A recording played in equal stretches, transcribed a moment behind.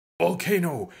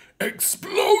Volcano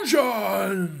explosion!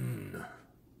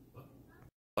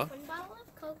 One bottle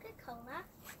of Coca-Cola.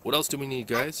 What else do we need,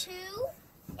 guys? Two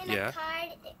in Yeah. a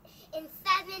card and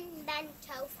 7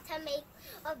 Mentos to make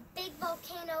a big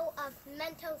volcano of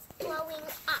Mentos blowing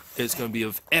up. It's going to be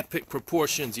of epic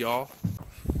proportions, y'all.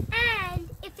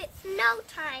 And if it's snow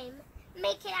time,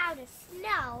 make it out of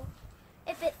snow.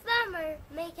 If it's summer,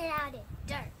 make it out of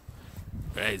dirt.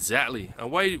 Exactly.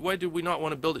 And why do we not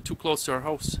want to build it too close to our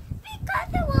house? Because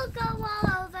it will go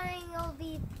all over and you'll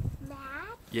be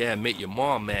mad. Yeah, make your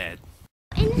mom mad.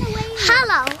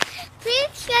 Hello,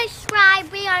 please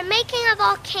subscribe. We are making a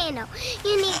volcano.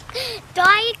 You need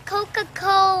Diet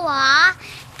Coca-Cola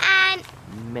and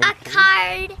a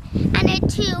card and a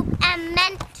tube and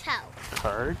Mentos.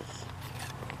 Card,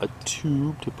 a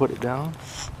tube to put it down,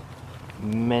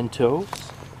 Mentos.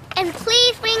 And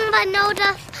please ring the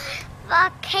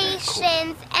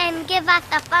notifications and give us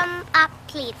a thumb up,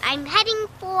 please. I'm heading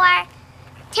for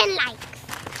 10 likes.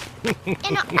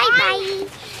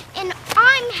 And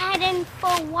I'm heading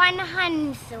for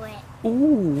 100.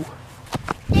 Ooh.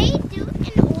 They do,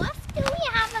 in Earth, do we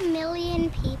have 1 million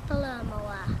people or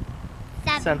more?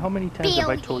 Son, how many times have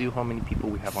I told you how many people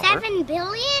we have on Earth? 7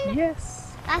 billion?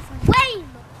 Yes. That's way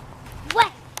more.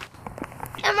 Way.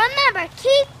 And remember,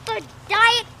 keep the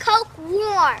Diet Coke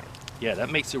warm. Yeah, that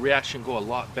makes the reaction go a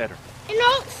lot better. And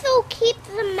also keep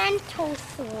the Mentos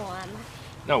warm.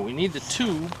 No, we need the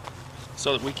tube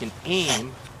so that we can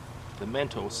aim the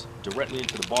Mentos directly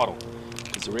into the bottle.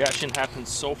 Because the reaction happens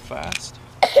so fast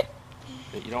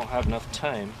that you don't have enough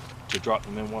time to drop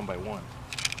them in one by one.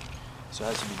 So it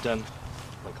has to be done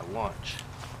like a launch.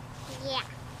 Yeah.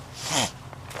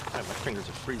 God, my fingers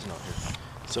are freezing out here.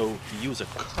 So you use a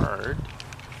card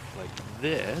like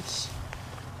this.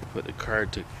 You put the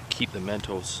card to keep the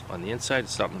Mentos on the inside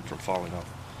to stop them from falling off.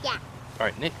 Yeah.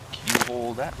 Alright, Nick, you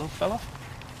hold that little fella.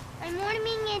 I'm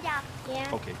warming it up,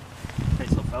 yeah. Okay. Nice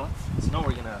little fella. So now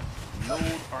we're gonna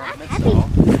load our That's mixer, our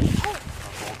heavy.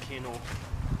 volcano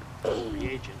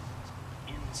reagent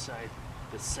inside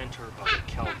the center of the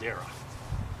caldera.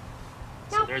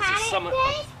 So No there's the panic, summit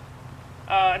Dave? of...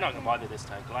 I'm not gonna bother this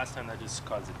time. Last time that just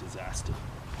caused a disaster.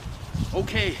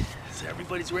 Okay, so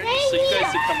everybody's ready. Hey, So you guys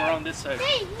yeah. can come around this side.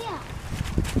 Hey, yeah.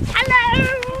 Hello.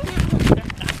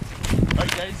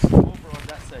 Alright guys, over on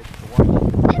that side. The water.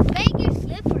 This bag is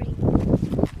slippery.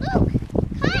 Look,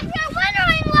 if you're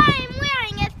wondering why I'm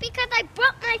wearing it, it's because I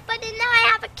broke my foot and now I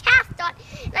have a cast on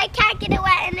and I can't get it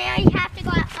wet and now I have to go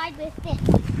outside with this.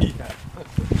 Yeah.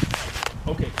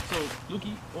 Okay, so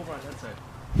Lukey, over on that side.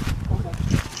 Okay.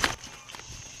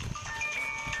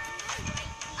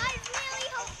 I really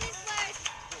hope this works.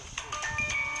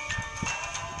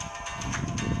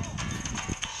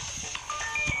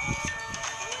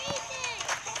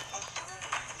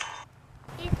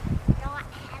 It's not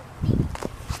heavy.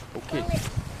 Okay.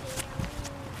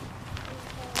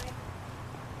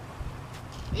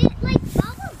 It like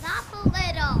bubbles up a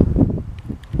little.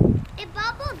 It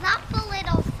bubbles up a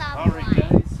little somewhat. Alright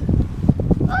guys.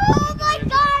 Oh my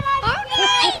god, I'm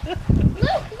right!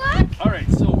 Look, look! Alright,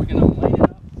 so we're gonna light it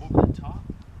up over the top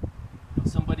of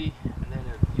somebody and then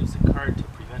use the card to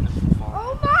prevent it from falling.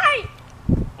 Oh my!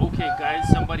 Okay guys,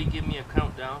 somebody give me a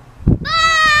countdown. 5,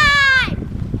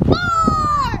 4,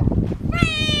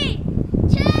 3,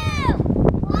 2,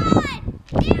 1,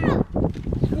 0.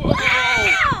 Whoa!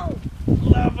 Wow!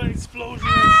 Lava explosion!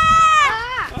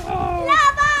 Ah! Oh!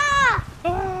 Lava!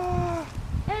 Ah!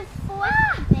 There's 4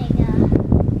 bigger.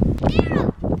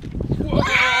 0. Whoa!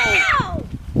 Wow!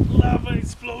 Lava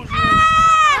explosion!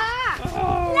 Ah!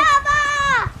 Oh! Lava!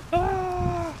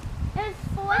 Ah! There's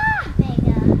 4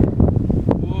 bigger.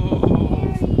 Whoa!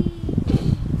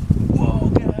 Whoa,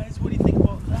 guys, what do you think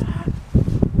about that?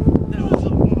 That was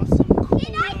an awesome, cool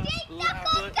Can I take the lava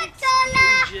Coca-Cola?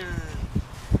 explosion.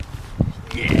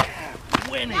 Yeah,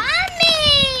 winning.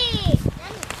 Mommy!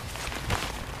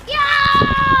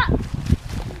 Yeah!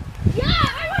 Yeah,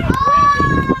 I want to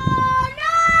Oh,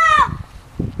 no!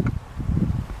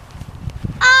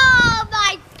 Oh,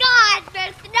 my God,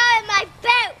 there's snow in my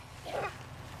boot.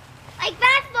 Like,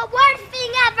 that's the worst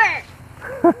thing ever.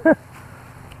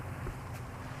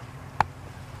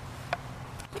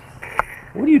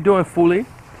 What are you doing, Foolie?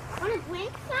 Want to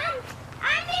drink some?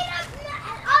 I need a...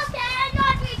 Okay, I'm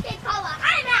not drinking cola.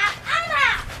 I'm out.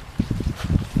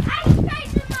 I'm straight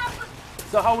to my...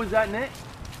 So how was that, Nick?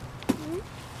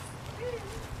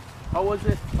 How was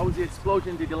it? How was the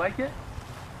explosion? Did you like it?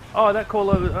 Oh, that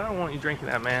cola, I don't want you drinking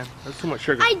that, man. That's too much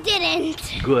sugar. I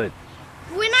didn't. Good.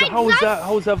 When So how was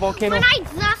that volcano? When I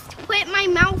just put my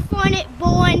mouth on it,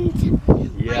 burned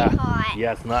my heart.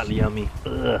 Yeah, it's not yummy.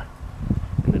 Ugh.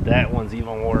 And the but that one's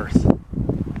even worse.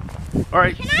 All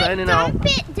right, signing out. Can I dump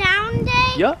it down,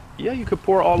 Dave? Yeah, yeah, you could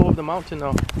pour all over the mountain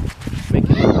now. Make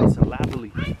it look nice and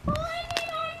lavely. I'm pouring it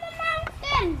on the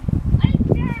mountain.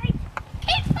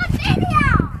 Keep the video.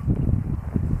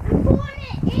 I'm pouring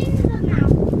it in the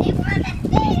mountain. They want to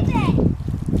see it.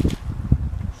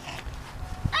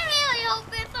 I really hope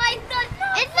it's like this.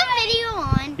 Is the video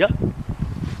on? Yep.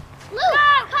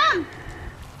 Luke, come.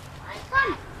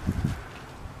 Come.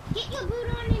 Get your boot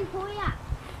on and pull it up.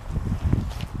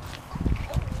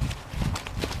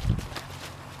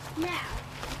 Now.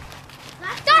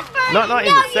 Not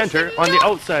in the center, on the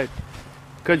outside.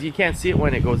 Because you can't see it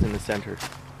when it goes in the center.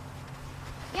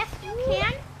 Yes, you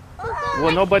can.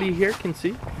 Well, nobody here can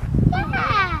see.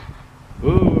 Yeah.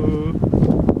 Ooh.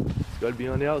 It's got to be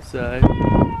on the outside.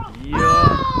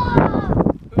 Yeah.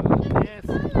 Yes.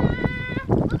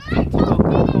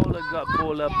 Coca-Cola got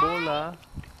bola.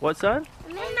 What's that?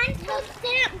 The Mentos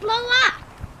didn't blow up.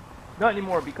 Not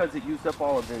anymore because it used up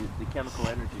all of the chemical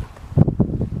energy.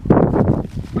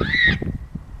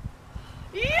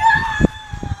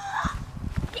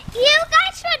 You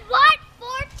guys should watch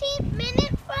 14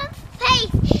 minutes from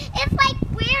space. It's like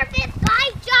where this guy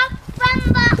jumped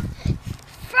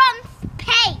from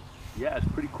space. Yeah, it's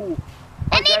pretty cool.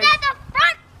 And he does a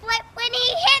front flip when he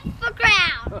hits the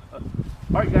ground.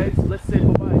 Alright guys, let's say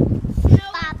bye-bye.